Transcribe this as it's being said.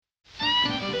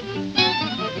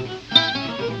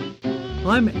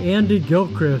I'm Andy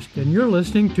Gilchrist, and you're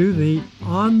listening to the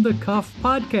On the Cuff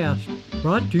podcast,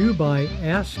 brought to you by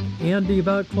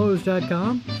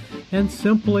AskAndyAboutClothes.com and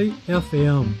Simply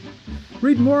FM.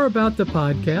 Read more about the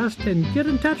podcast and get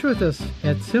in touch with us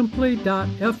at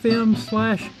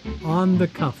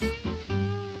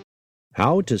simply.fm/onthecuff.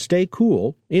 How to stay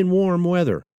cool in warm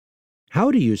weather. How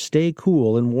do you stay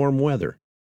cool in warm weather?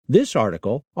 This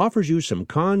article offers you some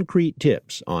concrete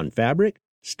tips on fabric,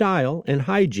 style, and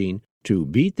hygiene to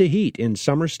beat the heat in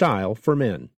summer style for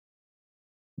men.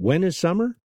 When is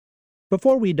summer?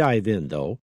 Before we dive in,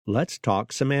 though, let's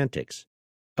talk semantics.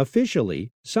 Officially,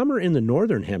 summer in the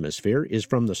Northern Hemisphere is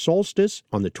from the solstice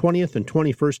on the 20th and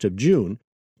 21st of June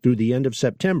through the end of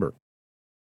September.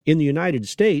 In the United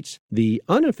States, the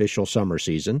unofficial summer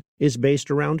season is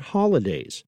based around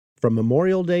holidays, from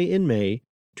Memorial Day in May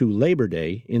to Labor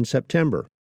Day in September.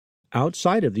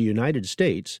 Outside of the United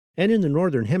States and in the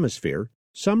Northern Hemisphere,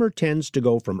 summer tends to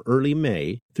go from early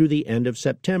May through the end of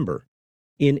September.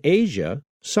 In Asia,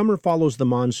 summer follows the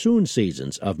monsoon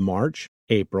seasons of March,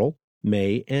 April,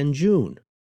 May, and June.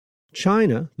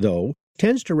 China, though,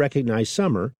 tends to recognize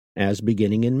summer as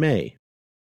beginning in May.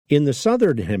 In the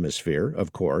Southern Hemisphere,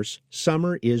 of course,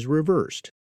 summer is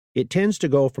reversed. It tends to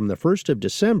go from the 1st of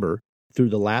December through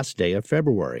the last day of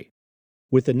February.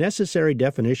 With the necessary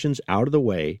definitions out of the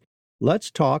way, let's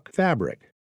talk fabric.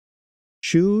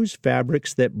 Choose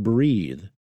fabrics that breathe.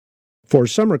 For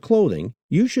summer clothing,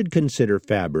 you should consider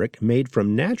fabric made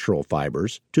from natural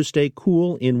fibers to stay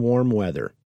cool in warm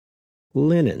weather.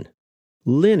 Linen.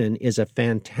 Linen is a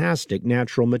fantastic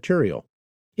natural material.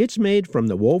 It's made from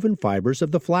the woven fibers of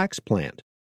the flax plant.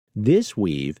 This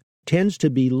weave tends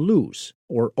to be loose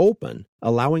or open,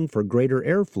 allowing for greater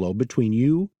airflow between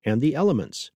you and the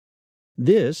elements.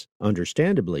 This,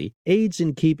 understandably, aids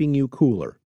in keeping you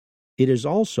cooler. It is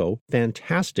also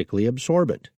fantastically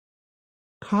absorbent.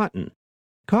 Cotton.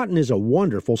 Cotton is a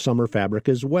wonderful summer fabric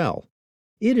as well.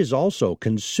 It is also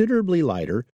considerably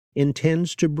lighter and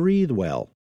tends to breathe well.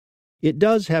 It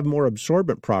does have more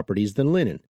absorbent properties than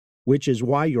linen, which is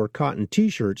why your cotton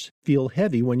t-shirts feel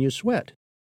heavy when you sweat.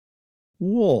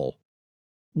 Wool.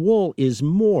 Wool is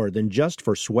more than just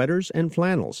for sweaters and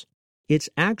flannels.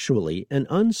 It's actually an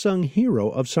unsung hero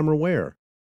of summer wear.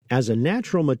 As a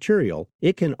natural material,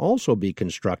 it can also be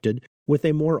constructed with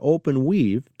a more open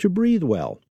weave to breathe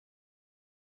well.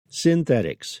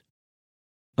 Synthetics.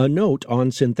 A note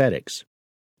on synthetics.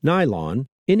 Nylon,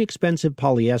 inexpensive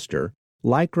polyester,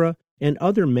 lycra, and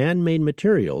other man-made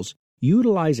materials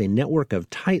utilize a network of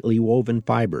tightly woven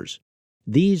fibers.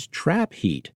 These trap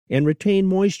heat and retain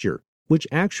moisture, which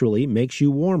actually makes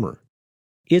you warmer.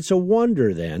 It's a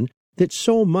wonder, then, that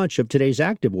so much of today's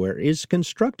activewear is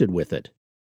constructed with it.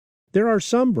 There are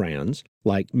some brands,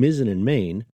 like Mizzen &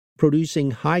 Main,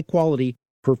 producing high-quality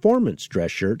performance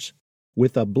dress shirts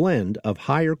with a blend of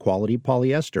higher-quality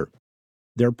polyester.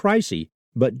 They're pricey,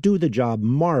 but do the job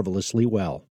marvelously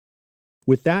well.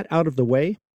 With that out of the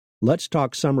way, let's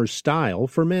talk summer style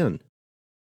for men.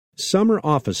 Summer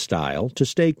office style to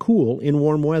stay cool in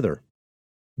warm weather.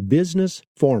 Business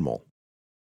formal.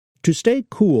 To stay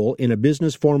cool in a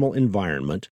business formal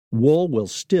environment, wool will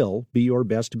still be your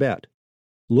best bet.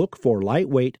 Look for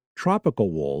lightweight tropical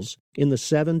wools in the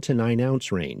 7 to 9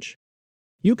 ounce range.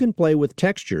 You can play with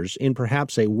textures in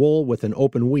perhaps a wool with an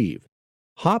open weave.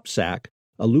 Hopsack,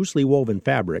 a loosely woven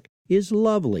fabric, is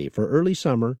lovely for early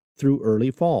summer through early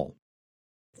fall.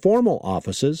 Formal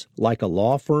offices, like a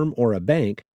law firm or a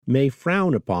bank, may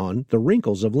frown upon the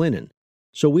wrinkles of linen,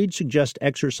 so we'd suggest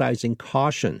exercising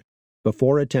caution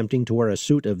before attempting to wear a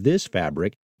suit of this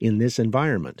fabric in this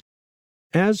environment.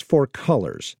 As for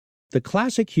colors, the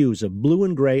classic hues of blue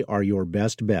and gray are your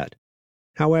best bet.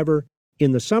 However,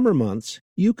 in the summer months,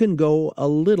 you can go a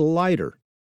little lighter,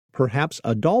 perhaps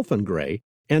a dolphin gray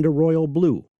and a royal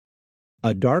blue.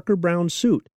 A darker brown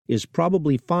suit is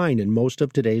probably fine in most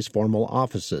of today's formal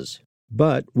offices,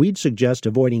 but we'd suggest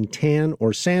avoiding tan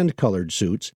or sand-colored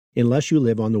suits unless you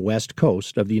live on the west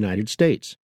coast of the United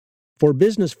States. For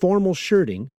business formal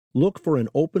shirting, look for an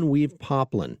open-weave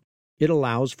poplin. It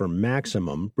allows for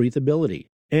maximum breathability.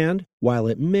 And, while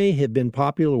it may have been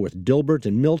popular with Dilbert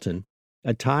and Milton,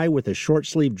 a tie with a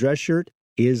short-sleeve dress shirt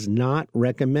is not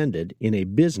recommended in a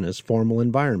business formal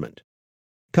environment.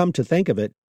 Come to think of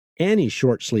it, any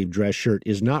short-sleeve dress shirt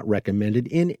is not recommended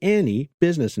in any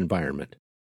business environment.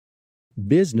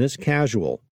 Business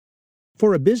casual.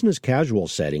 For a business casual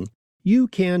setting, you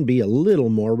can be a little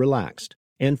more relaxed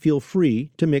and feel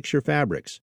free to mix your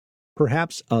fabrics.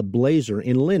 Perhaps a blazer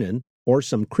in linen or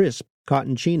some crisp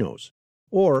cotton chinos.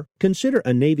 Or consider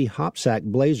a navy hopsack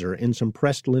blazer and some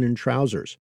pressed linen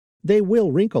trousers. They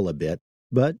will wrinkle a bit,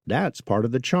 but that's part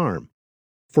of the charm.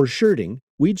 For shirting,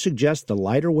 we'd suggest the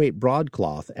lighter weight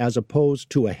broadcloth as opposed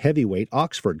to a heavyweight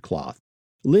Oxford cloth.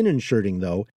 Linen shirting,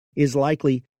 though, is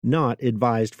likely not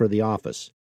advised for the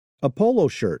office. A polo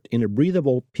shirt in a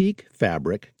breathable pique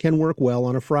fabric can work well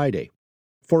on a Friday.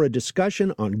 For a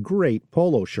discussion on great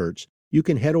polo shirts, you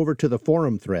can head over to the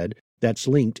forum thread that's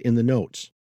linked in the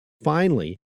notes.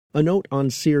 Finally, a note on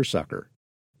seersucker.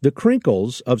 The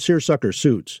crinkles of seersucker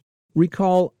suits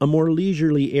recall a more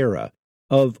leisurely era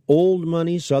of old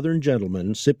money Southern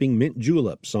gentlemen sipping mint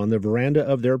juleps on the veranda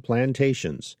of their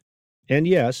plantations. And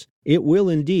yes, it will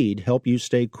indeed help you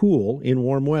stay cool in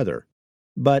warm weather.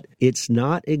 But it's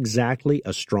not exactly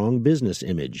a strong business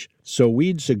image, so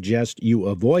we'd suggest you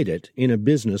avoid it in a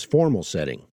business formal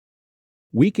setting.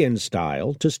 Weekend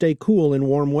style to stay cool in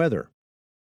warm weather.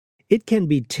 It can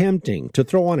be tempting to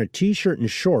throw on a t-shirt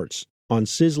and shorts on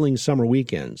sizzling summer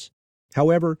weekends.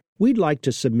 However, we'd like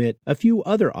to submit a few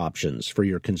other options for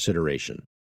your consideration.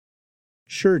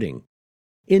 Shirting.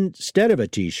 Instead of a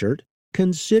t-shirt,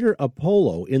 consider a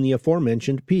polo in the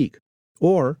aforementioned pique,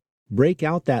 or break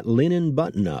out that linen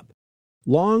button-up.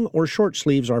 Long or short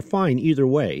sleeves are fine either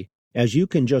way, as you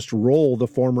can just roll the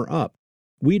former up.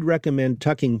 We'd recommend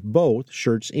tucking both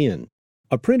shirts in.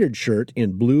 A printed shirt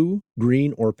in blue,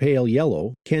 green, or pale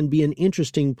yellow can be an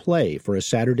interesting play for a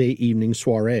Saturday evening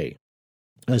soiree,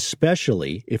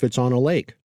 especially if it's on a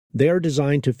lake. They are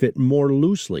designed to fit more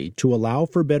loosely to allow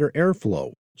for better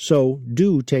airflow, so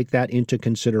do take that into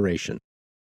consideration.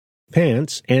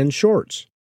 Pants and shorts.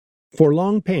 For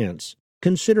long pants,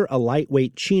 consider a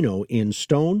lightweight chino in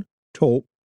stone, taupe,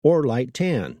 or light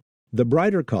tan. The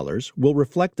brighter colors will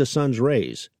reflect the sun's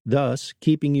rays, thus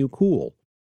keeping you cool.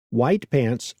 White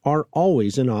pants are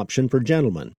always an option for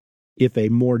gentlemen, if a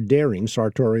more daring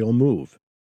sartorial move.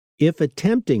 If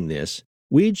attempting this,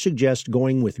 we'd suggest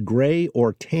going with gray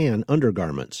or tan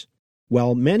undergarments.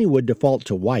 While many would default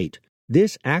to white,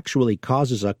 this actually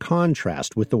causes a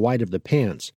contrast with the white of the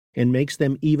pants and makes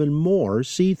them even more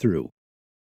see-through.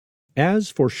 As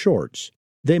for shorts,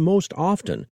 they most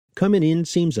often come in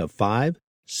inseams of 5,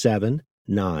 7,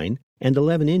 9, and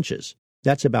 11 inches.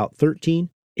 That's about 13,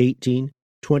 18,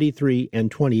 23,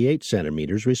 and 28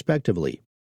 centimeters respectively.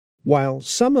 While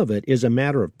some of it is a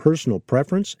matter of personal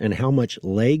preference and how much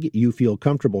leg you feel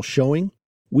comfortable showing,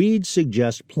 we'd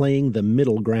suggest playing the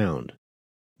middle ground.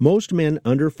 Most men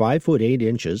under 5 foot 8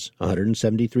 inches,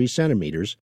 173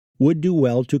 centimeters, would do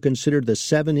well to consider the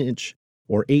 7-inch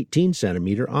or 18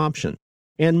 centimeter option,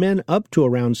 and men up to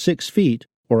around 6 feet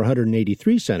or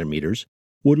 183 centimeters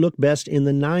would look best in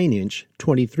the 9-inch,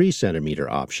 23 centimeter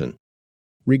option.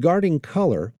 Regarding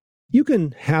color, you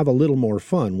can have a little more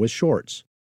fun with shorts.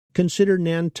 Consider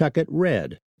Nantucket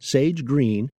red, sage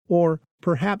green, or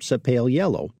perhaps a pale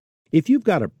yellow. If you've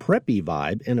got a preppy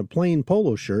vibe and a plain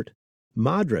polo shirt,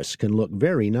 Madras can look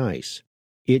very nice.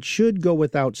 It should go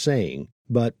without saying,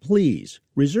 but please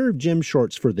reserve gym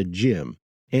shorts for the gym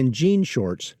and jean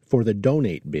shorts for the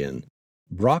donate bin.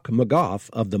 Brock McGough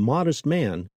of The Modest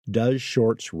Man does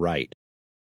shorts right.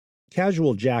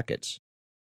 Casual jackets.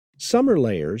 Summer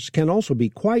layers can also be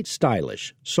quite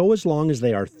stylish, so as long as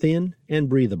they are thin and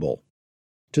breathable.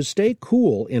 To stay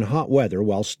cool in hot weather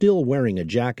while still wearing a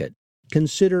jacket,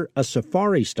 consider a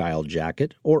safari-style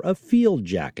jacket or a field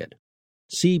jacket.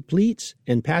 See Pleats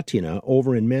and Patina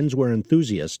over in Menswear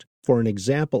Enthusiast for an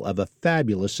example of a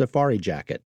fabulous safari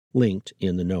jacket, linked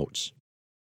in the notes.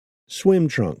 Swim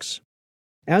trunks.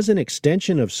 As an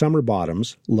extension of summer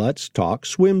bottoms, let's talk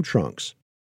swim trunks.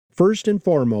 First and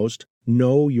foremost,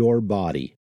 know your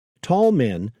body. Tall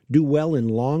men do well in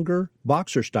longer,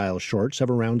 boxer-style shorts of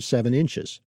around 7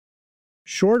 inches.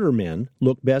 Shorter men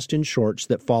look best in shorts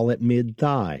that fall at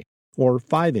mid-thigh, or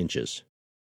 5 inches.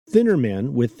 Thinner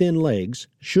men with thin legs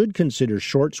should consider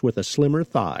shorts with a slimmer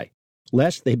thigh,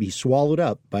 lest they be swallowed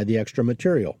up by the extra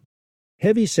material.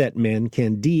 Heavy-set men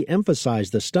can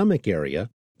de-emphasize the stomach area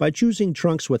by choosing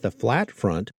trunks with a flat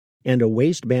front and a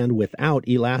waistband without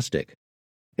elastic.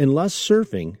 Unless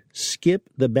surfing, skip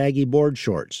the baggy board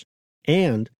shorts.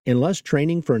 And, unless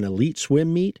training for an elite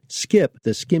swim meet, skip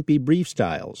the skimpy brief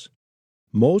styles.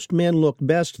 Most men look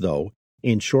best, though,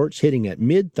 in shorts hitting at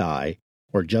mid-thigh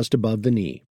or just above the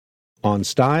knee. On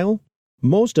style,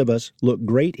 most of us look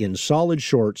great in solid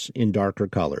shorts in darker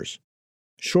colors.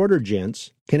 Shorter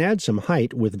gents can add some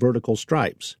height with vertical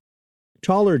stripes.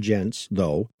 Taller gents,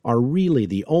 though, are really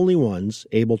the only ones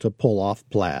able to pull off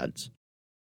plaids.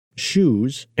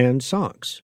 Shoes and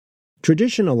socks.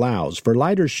 Tradition allows for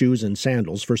lighter shoes and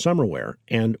sandals for summer wear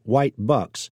and white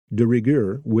bucks de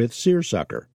rigueur with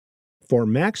seersucker. For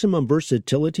maximum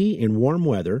versatility in warm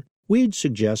weather, we'd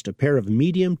suggest a pair of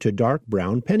medium to dark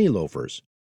brown penny loafers.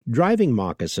 Driving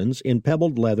moccasins in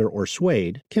pebbled leather or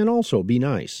suede can also be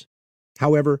nice.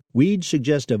 However, we'd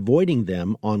suggest avoiding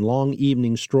them on long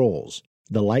evening strolls.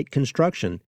 The light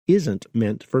construction isn't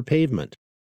meant for pavement.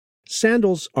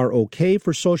 Sandals are okay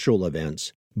for social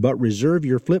events, but reserve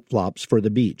your flip-flops for the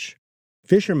beach.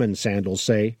 Fishermen's sandals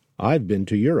say, "I've been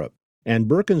to Europe," and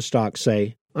Birkenstocks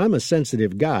say, "I'm a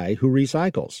sensitive guy who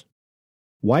recycles."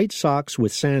 White socks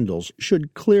with sandals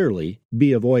should clearly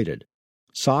be avoided.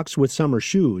 Socks with summer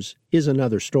shoes is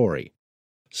another story.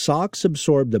 Socks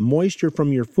absorb the moisture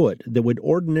from your foot that would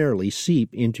ordinarily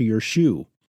seep into your shoe,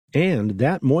 and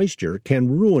that moisture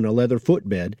can ruin a leather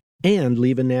footbed and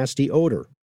leave a nasty odor.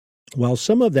 While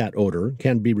some of that odor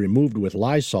can be removed with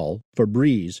Lysol,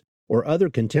 Febreze, or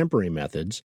other contemporary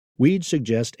methods, we'd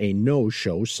suggest a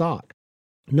no-show sock.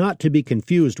 Not to be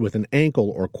confused with an ankle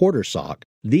or quarter sock,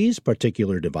 these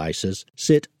particular devices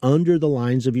sit under the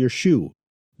lines of your shoe.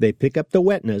 They pick up the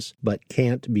wetness but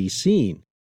can't be seen.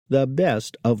 The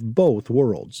best of both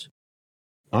worlds.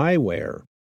 Eyewear.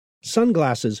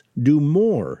 Sunglasses do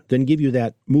more than give you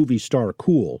that movie star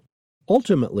cool.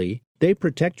 Ultimately, they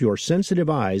protect your sensitive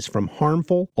eyes from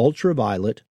harmful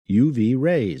ultraviolet UV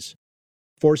rays.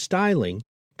 For styling,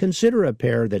 consider a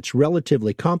pair that's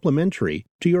relatively complementary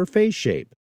to your face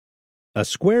shape. A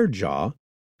square jaw,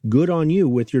 good on you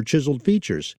with your chiseled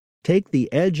features. Take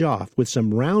the edge off with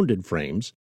some rounded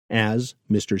frames, as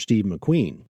Mr. Steve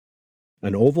McQueen.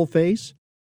 An oval face?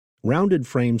 Rounded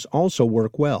frames also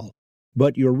work well,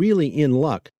 but you're really in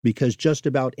luck because just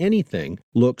about anything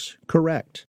looks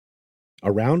correct.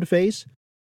 A round face?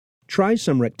 Try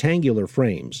some rectangular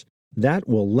frames. That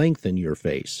will lengthen your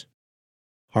face.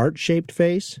 Heart-shaped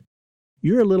face?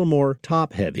 You're a little more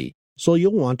top-heavy, so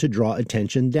you'll want to draw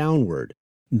attention downward.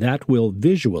 That will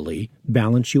visually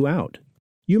balance you out.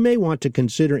 You may want to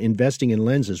consider investing in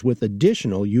lenses with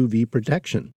additional UV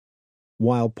protection.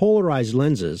 While polarized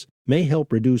lenses may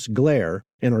help reduce glare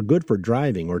and are good for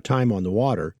driving or time on the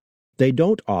water, they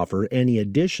don't offer any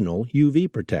additional UV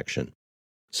protection.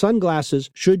 Sunglasses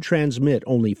should transmit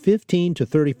only 15 to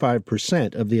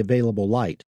 35% of the available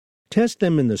light. Test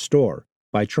them in the store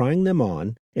by trying them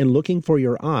on and looking for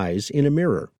your eyes in a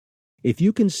mirror. If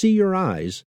you can see your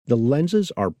eyes, the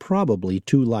lenses are probably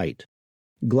too light.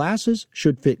 Glasses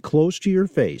should fit close to your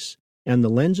face, and the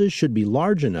lenses should be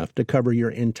large enough to cover your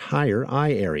entire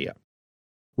eye area.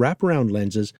 Wraparound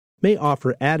lenses may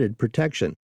offer added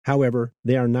protection. However,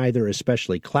 they are neither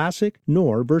especially classic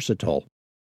nor versatile.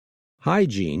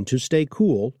 Hygiene to stay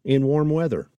cool in warm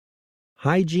weather.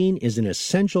 Hygiene is an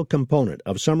essential component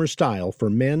of summer style for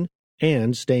men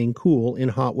and staying cool in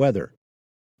hot weather.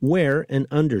 Wear an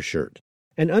undershirt.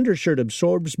 An undershirt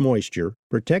absorbs moisture,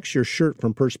 protects your shirt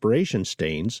from perspiration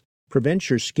stains, prevents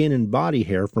your skin and body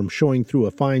hair from showing through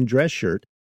a fine dress shirt,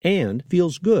 and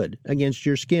feels good against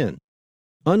your skin.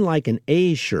 Unlike an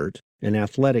A shirt, an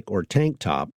athletic or tank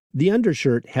top, the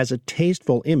undershirt has a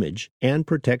tasteful image and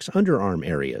protects underarm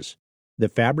areas. The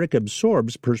fabric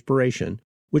absorbs perspiration,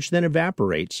 which then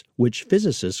evaporates, which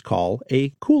physicists call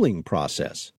a cooling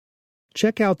process.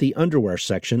 Check out the underwear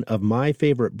section of My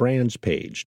Favorite Brands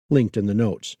page, linked in the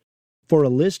notes, for a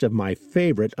list of my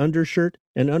favorite undershirt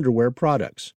and underwear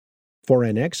products. For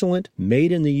an excellent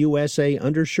Made in the USA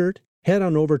undershirt, head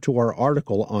on over to our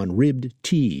article on ribbed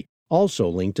tee, also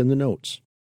linked in the notes.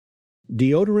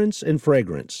 Deodorants and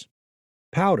fragrance.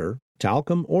 Powder,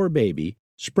 talcum or baby,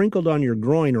 sprinkled on your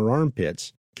groin or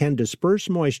armpits, can disperse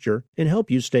moisture and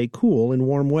help you stay cool in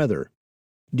warm weather.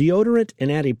 Deodorant and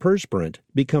antiperspirant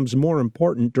becomes more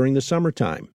important during the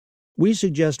summertime. We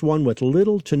suggest one with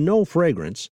little to no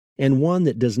fragrance and one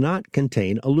that does not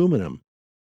contain aluminum.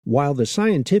 While the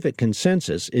scientific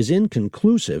consensus is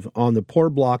inconclusive on the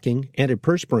pore-blocking,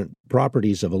 antiperspirant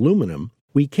properties of aluminum,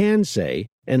 we can say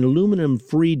an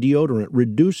aluminum-free deodorant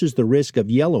reduces the risk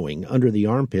of yellowing under the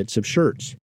armpits of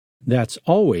shirts. That's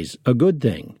always a good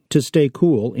thing to stay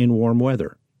cool in warm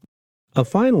weather. A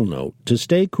final note to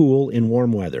stay cool in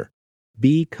warm weather.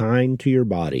 Be kind to your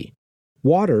body.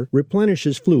 Water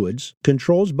replenishes fluids,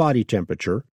 controls body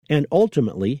temperature, and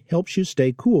ultimately helps you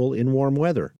stay cool in warm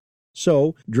weather.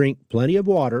 So, drink plenty of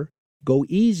water, go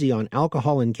easy on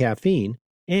alcohol and caffeine,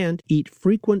 and eat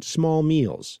frequent small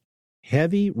meals.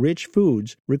 Heavy, rich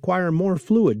foods require more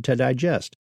fluid to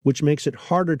digest, which makes it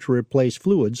harder to replace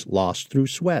fluids lost through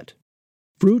sweat.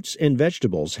 Fruits and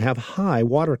vegetables have high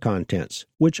water contents,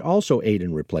 which also aid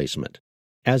in replacement.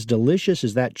 As delicious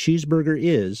as that cheeseburger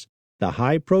is, the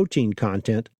high protein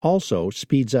content also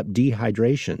speeds up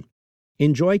dehydration.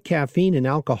 Enjoy caffeine and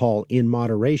alcohol in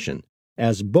moderation,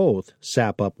 as both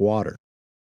sap up water.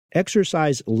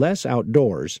 Exercise less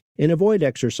outdoors and avoid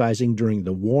exercising during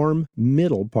the warm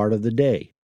middle part of the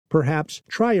day. Perhaps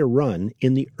try a run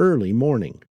in the early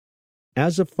morning.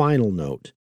 As a final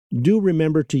note, do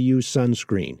remember to use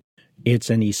sunscreen. It's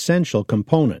an essential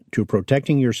component to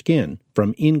protecting your skin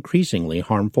from increasingly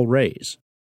harmful rays.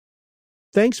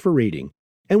 Thanks for reading,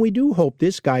 and we do hope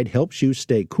this guide helps you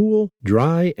stay cool,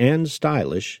 dry, and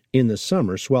stylish in the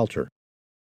summer swelter.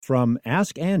 From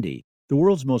Ask Andy, the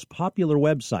world's most popular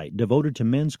website devoted to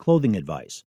men's clothing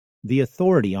advice, the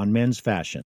authority on men's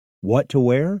fashion, what to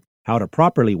wear, how to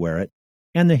properly wear it,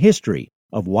 and the history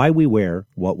of why we wear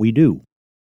what we do.